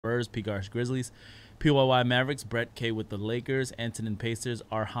Spurs, P. Garsh Grizzlies, PYY Mavericks, Brett K with the Lakers, Antonin Pacers,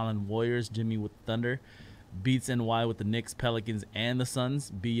 R. Holland Warriors, Jimmy with Thunder, Beats NY with the Knicks, Pelicans, and the Suns,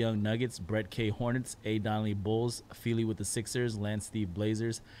 B. Young Nuggets, Brett K Hornets, A. Donnelly Bulls, Feely with the Sixers, Lance Steve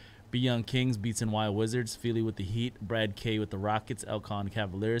Blazers, B. Young Kings, Beats NY Wizards, Feely with the Heat, Brad K with the Rockets, Elcon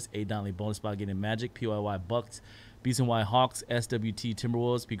Cavaliers, A. Donnelly Bonus Spot getting Magic, PYY Bucks, Beats NY Hawks, SWT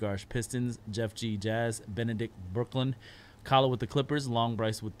Timberwolves, P. Garsh Pistons, Jeff G Jazz, Benedict Brooklyn, Kala with the Clippers, Long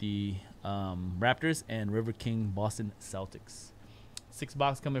Bryce with the Raptors, and River King Boston Celtics. 6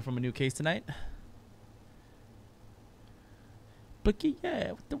 box coming from a new case tonight. Bookie,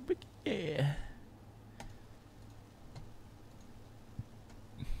 yeah, with the Ricky, yeah.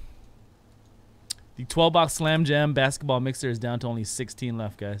 The 12-box Slam Jam basketball mixer is down to only 16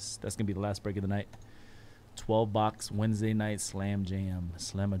 left, guys. That's going to be the last break of the night. 12-box Wednesday night Slam Jam.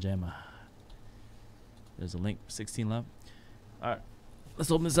 Slamma Jamma. There's a link. 16 left. All right. Let's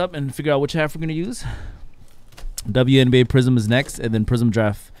open this up and figure out which half we're going to use. WNBA Prism is next, and then Prism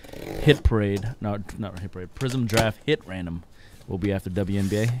Draft Hit Parade. No, not Hit Parade. Prism Draft Hit Random will be after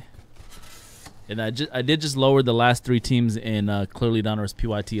WNBA. And I did just lower the last 3 teams in Clearly Donruss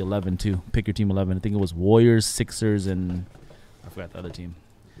PYT 11 too. Pick your team 11. I think it was Warriors, Sixers, and I forgot the other team.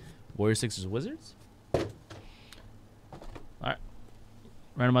 Warriors, Sixers, Wizards. All right.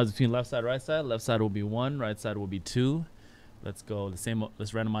 Randomize between left side, right side. Left side will be 1. Right side will be 2. Let's go the same.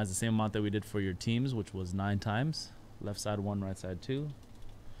 Let's randomize the same amount that we did for your teams, which was 9 times. Left side 1, right side 2.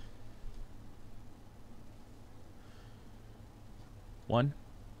 1,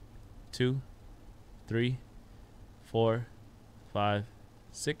 2, 3, 4, 5,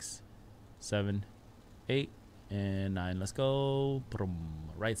 6, 7, 8, and 9. Let's go.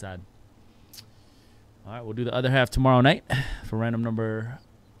 Right side. All right, we'll do the other half tomorrow night for random number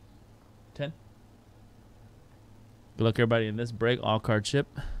 10. Good luck, everybody, in this break. All card chip.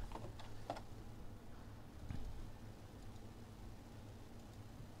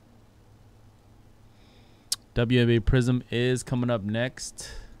 WNBA Prism is coming up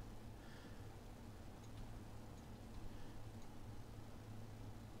next.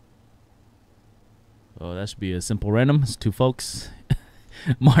 Oh, that should be a simple random. It's 2 folks.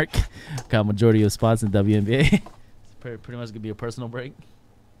 Mark got majority of spots in WNBA. It's pretty much gonna be a personal break.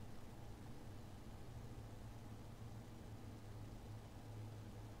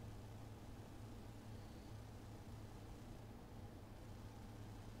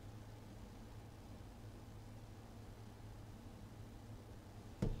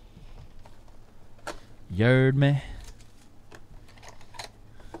 Yerd me.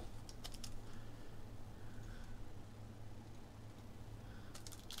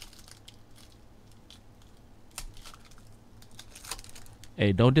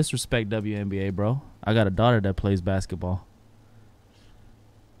 Hey, don't disrespect WNBA, bro. I got a daughter that plays basketball.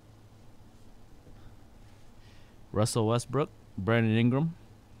 Russell Westbrook, Brandon Ingram.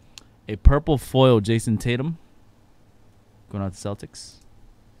 A purple foil, Jason Tatum. Going out to Celtics.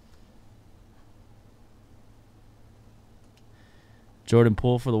 Jordan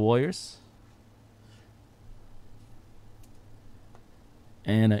Poole for the Warriors.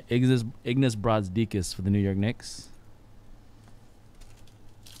 And Ignas Brazdeikis for the New York Knicks.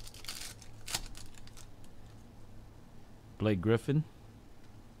 Blake Griffin.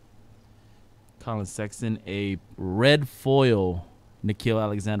 Colin Sexton. A red foil, Nickeil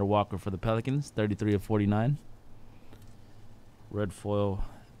Alexander-Walker for the Pelicans. 33 of 49. Red foil,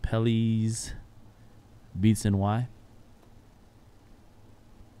 Pellies. Beats NY.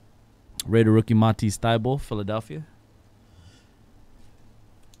 Raider rookie Matisse Thybulle, Philadelphia.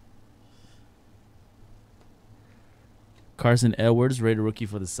 Carson Edwards, Raider rookie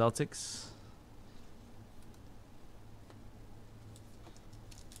for the Celtics.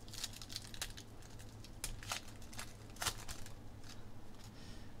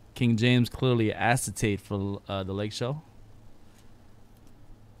 King James clearly acetate for the Lake Show.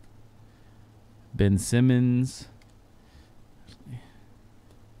 Ben Simmons.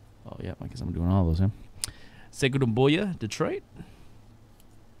 Oh, yeah, I guess I'm doing all those, huh? Sekou Doumbouya, Detroit.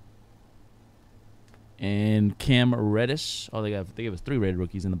 And Cam Reddish. Oh, they gave us 3 Raider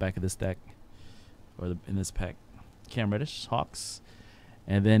rookies in the back of this stack. Or in this pack. Cam Reddish, Hawks.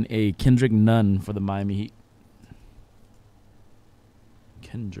 And then a Kendrick Nunn for the Miami Heat.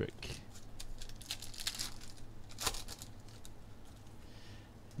 Kendrick.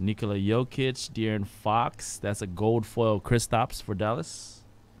 Nikola Jokic, De'Aaron Fox. That's a gold foil Kristaps for Dallas.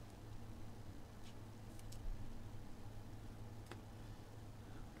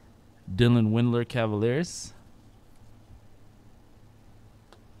 Dylan Windler, Cavaliers.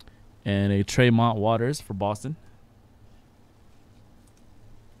 And a Tremont Waters for Boston.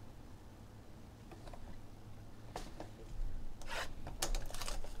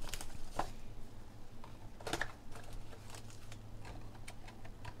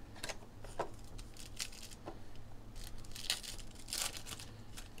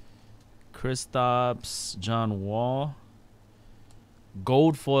 Kristaps, John Wall.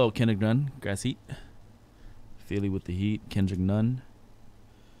 Gold foil, Kendrick Nunn. Grass Heat. Philly with the Heat. Kendrick Nunn.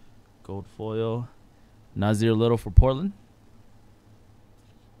 Gold foil. Nazir Little for Portland.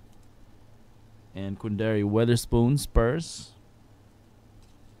 And Quindary Weatherspoon, Spurs.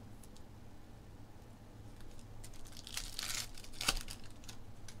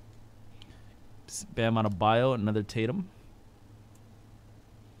 Bam Adebayo, another Tatum.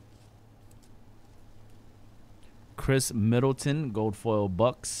 Chris Middleton, gold foil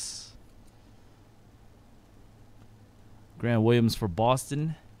Bucks. Grant Williams for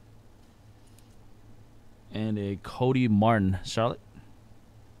Boston. And a Cody Martin, Charlotte.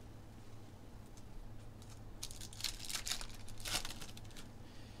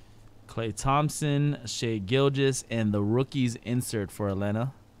 Klay Thompson, Shea Gilgeous, and the rookies insert for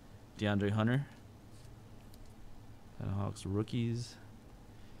Atlanta, DeAndre Hunter. Atlanta Hawks rookies.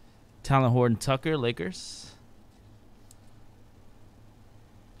 Talon Horton Tucker, Lakers.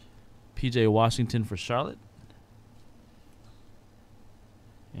 PJ Washington for Charlotte.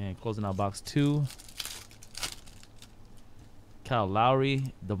 And closing out box 2. Kyle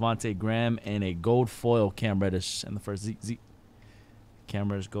Lowry, Devontae Graham, and a gold foil Cam Reddish. And the first Zeke.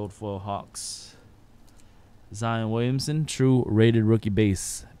 Cam Reddish, gold foil Hawks. Zion Williamson, true rated rookie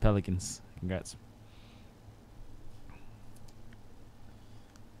base, Pelicans. Congrats.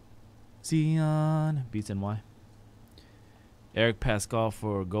 Zion beats NY. Eric Pascal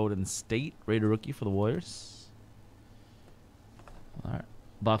for Golden State, rated rookie for the Warriors. All right,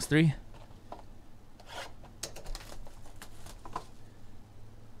 box 3.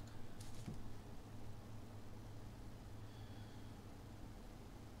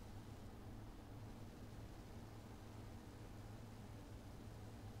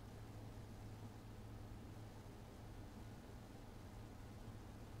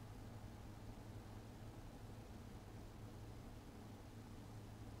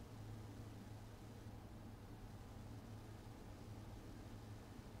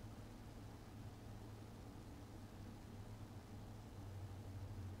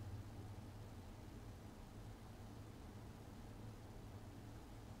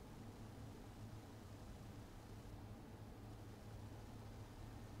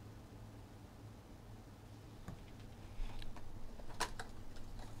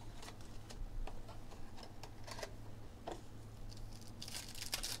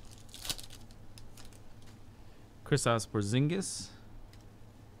 Kristaps Porzingis.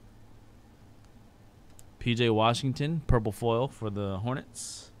 PJ Washington, purple foil for the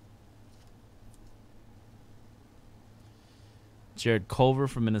Hornets. Jared Culver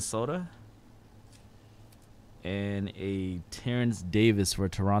from Minnesota. And a Terrence Davis for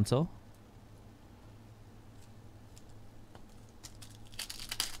Toronto.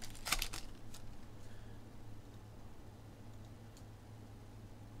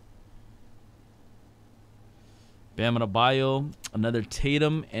 Bam Adebayo, another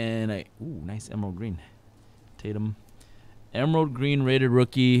Tatum, and a nice emerald green. Tatum, emerald green rated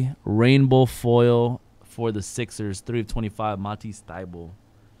rookie, rainbow foil for the Sixers, 3 of 25. Matisse Thybulle,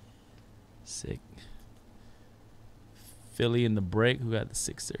 sick. Philly in the break. Who got the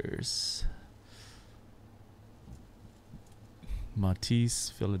Sixers?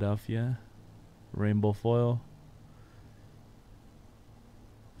 Matisse, Philadelphia, rainbow foil.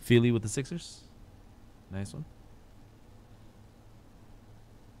 Philly with the Sixers, nice one.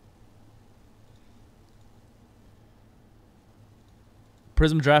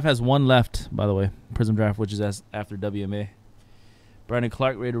 Prism Draft has one left, by the way. Prism Draft, which is after WMA. Brandon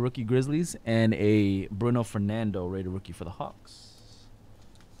Clark, rated rookie Grizzlies, and a Bruno Fernando, rated rookie for the Hawks.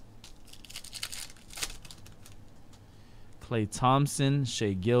 Klay Thompson,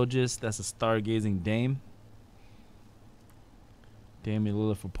 Shea Gilgeous, that's a stargazing Dame. Damian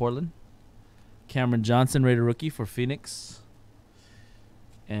Lillard for Portland. Cameron Johnson, rated rookie for Phoenix.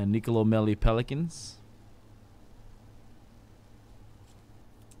 And Nicolo Melli, Pelicans.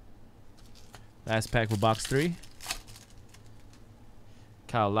 Last pack for box 3.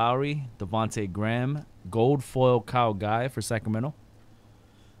 Kyle Lowry, Devontae Graham, gold foil Kyle Guy for Sacramento.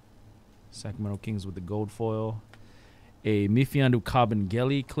 Sacramento Kings with the gold foil. A Mfiondu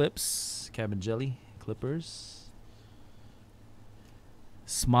Kabengele Clippers.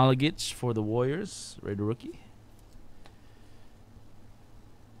 Smoligic for the Warriors, rated rookie.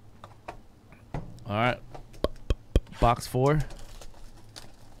 All right, box 4.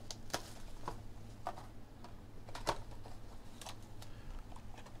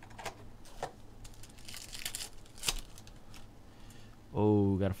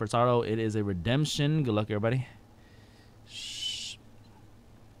 Oh, got a first auto. It is a redemption. Good luck, everybody.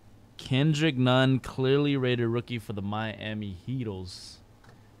 Kendrick Nunn, clearly rated rookie for the Miami Heatles.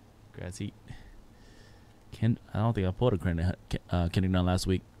 Congrats, Heat. I don't think I pulled a Kendrick Nunn last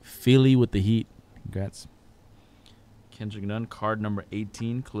week. Philly with the Heat. Congrats. Kendrick Nunn, card number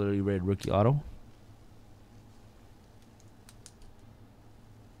 18, clearly rated rookie auto.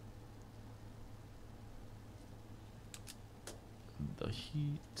 The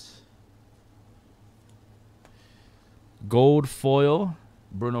Heat. Gold foil,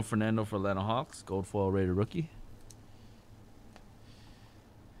 Bruno Fernando for Atlanta Hawks. Gold foil rated rookie.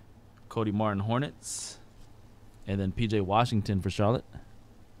 Cody Martin, Hornets. And then PJ Washington for Charlotte.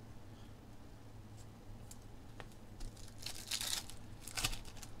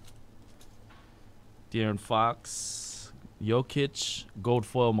 De'Aaron Fox, Jokic, gold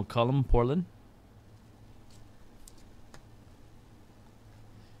foil McCollum, Portland.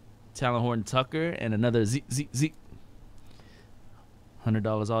 Talon Horton Tucker, and another Z.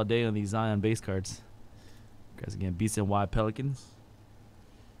 $100 all day on these Zion base cards. Guys, again, Beats and Y Pelicans.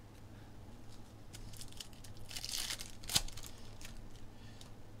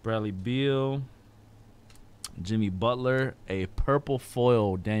 Bradley Beal, Jimmy Butler, a purple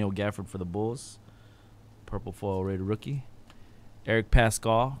foil Daniel Gafford for the Bulls. Purple foil rated rookie. Eric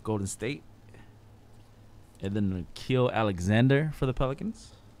Pascal, Golden State. And then Nikhil Alexander for the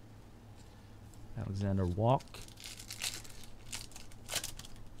Pelicans. Alexander Walk.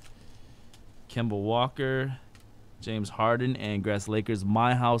 Kemba Walker, James Harden, and Grass Lakers,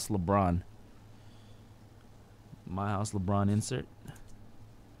 My House LeBron. My House LeBron insert.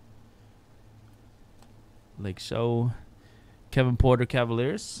 Lake Show, Kevin Porter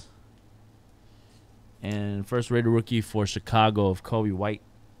Cavaliers. And first rated rookie for Chicago of Kobe White.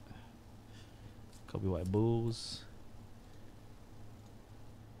 Kobe White Bulls.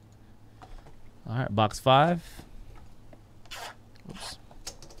 All right, box 5. Oops.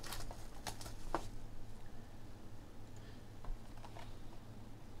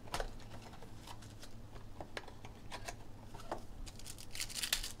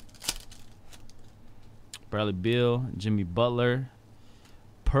 Bradley Beal, Jimmy Butler,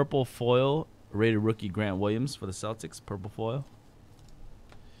 purple foil, rated rookie Grant Williams for the Celtics, purple foil.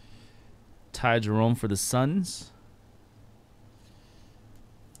 Ty Jerome for the Suns.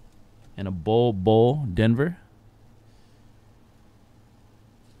 And a Bull, Denver.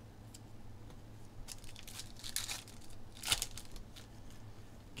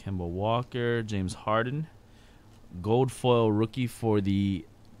 Kemba Walker, James Harden. Gold foil rookie for the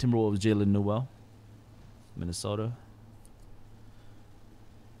Timberwolves, Jalen Newell, Minnesota.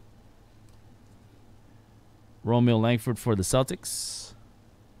 Romeo Langford for the Celtics.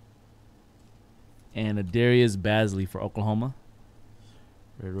 And a Darius Bazley for Oklahoma.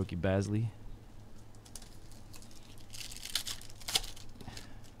 Red rookie Bazley.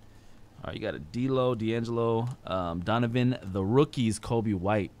 All right, you got a D'Lo, D'Angelo, Donovan, the rookies, Kobe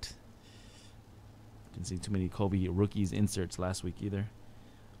White. Didn't see too many Kobe rookies inserts last week either.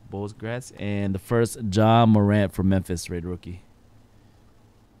 Bulls grads. And the first Ja Morant for Memphis, red rookie.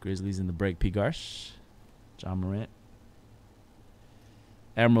 Grizzlies in the break, P. Garsh. Ja Morant.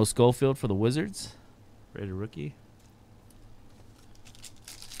 Admiral Schofield for the Wizards, rated rookie.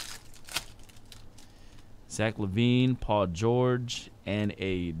 Zach LaVine, Paul George, and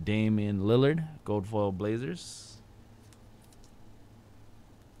a Damian Lillard, gold foil Blazers.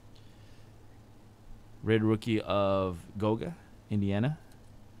 Rated rookie of Goga, Indiana.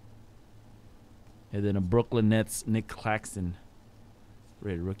 And then a Brooklyn Nets, Nick Claxton,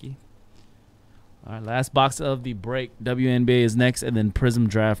 rated rookie. All right, last box of the break. WNBA is next, and then Prism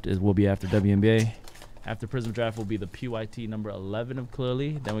Draft will be after WNBA. After Prism Draft will be the PYT number 11 of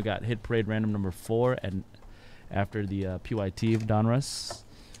Clearly. Then we got Hit Parade Random number 4, and after the PYT of Donruss.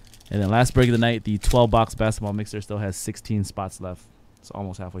 And then last break of the night, the 12-box basketball mixer still has 16 spots left. It's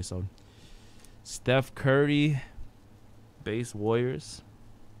almost halfway sold. Steph Curry, base Warriors.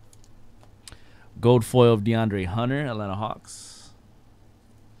 Gold foil of DeAndre Hunter, Atlanta Hawks.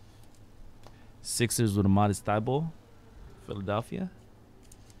 Sixers with a modest Thibault, Philadelphia.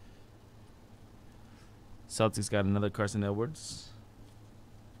 Celtics got another Carson Edwards.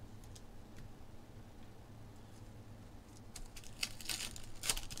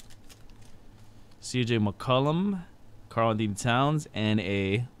 CJ McCollum, Karl-Anthony Towns, and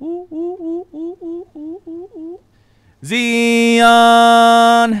a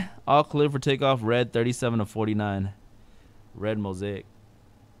Zion. All clear for takeoff. Red 37/49. Red mosaic.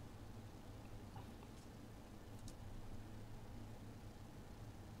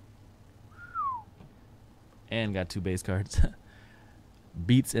 And got 2 base cards.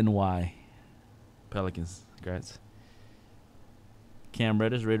 Beats and Y. Pelicans. Congrats. Cam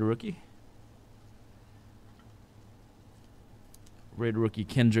Reddish, Raider rookie. Raider rookie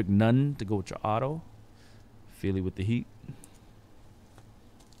Kendrick Nunn to go with your auto. Philly with the heat.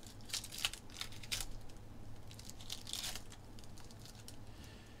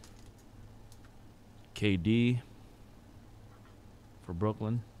 KD for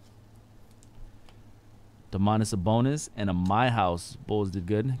Brooklyn. Demonis Sabonis and a My House. Bulls did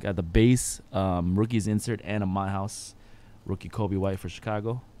good. Got the base rookies insert and a My House rookie Kobe White for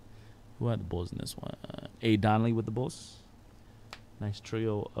Chicago. Who had the Bulls in this one? A. Donnelly with the Bulls. Nice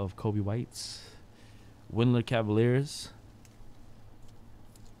trio of Kobe Whites. Windler Cavaliers.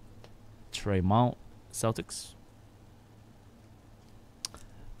 Trey Mount Celtics.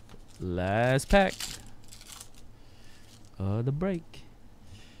 Last pack. The break.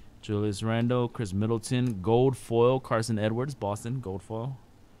 Julius Randle, Chris Middleton, gold foil, Carson Edwards, Boston, gold foil.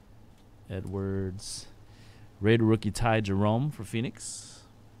 Edwards. Raider rookie Ty Jerome for Phoenix.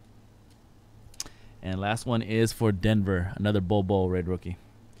 And last one is for Denver, another Bobo Raid rookie.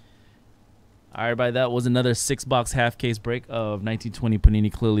 All right, everybody, that was another 6-box half case break of 1920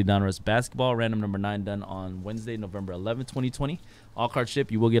 Panini Clearly Donruss basketball. Random number 9 done on Wednesday, November 11, 2020. All card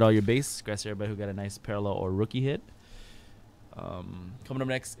ship. You will get all your base. Congrats to everybody who got a nice parallel or rookie hit. Coming up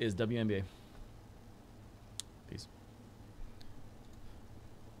next is WNBA. Peace.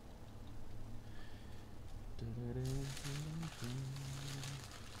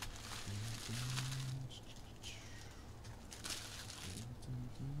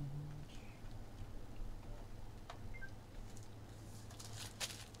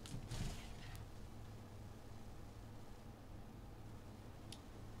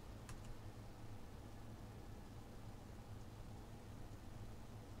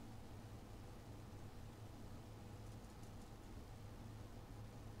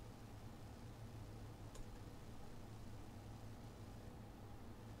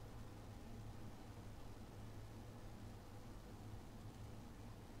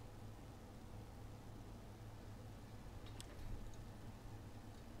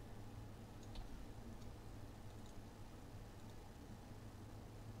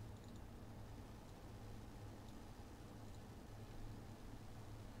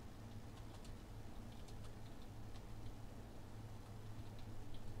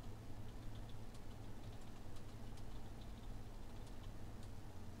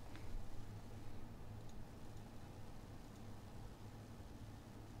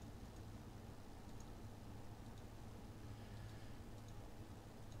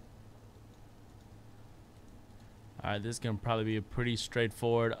 All right, this can probably be a pretty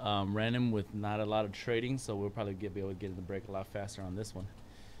straightforward random with not a lot of trading, so we'll probably be able to get in the break a lot faster on this one.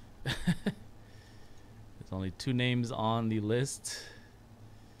 There's only 2 names on the list,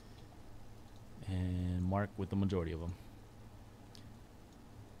 and Mark with the majority of them.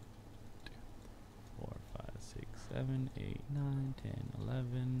 4, 5, 6, 7, 8, 9, 10,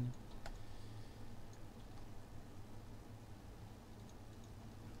 11.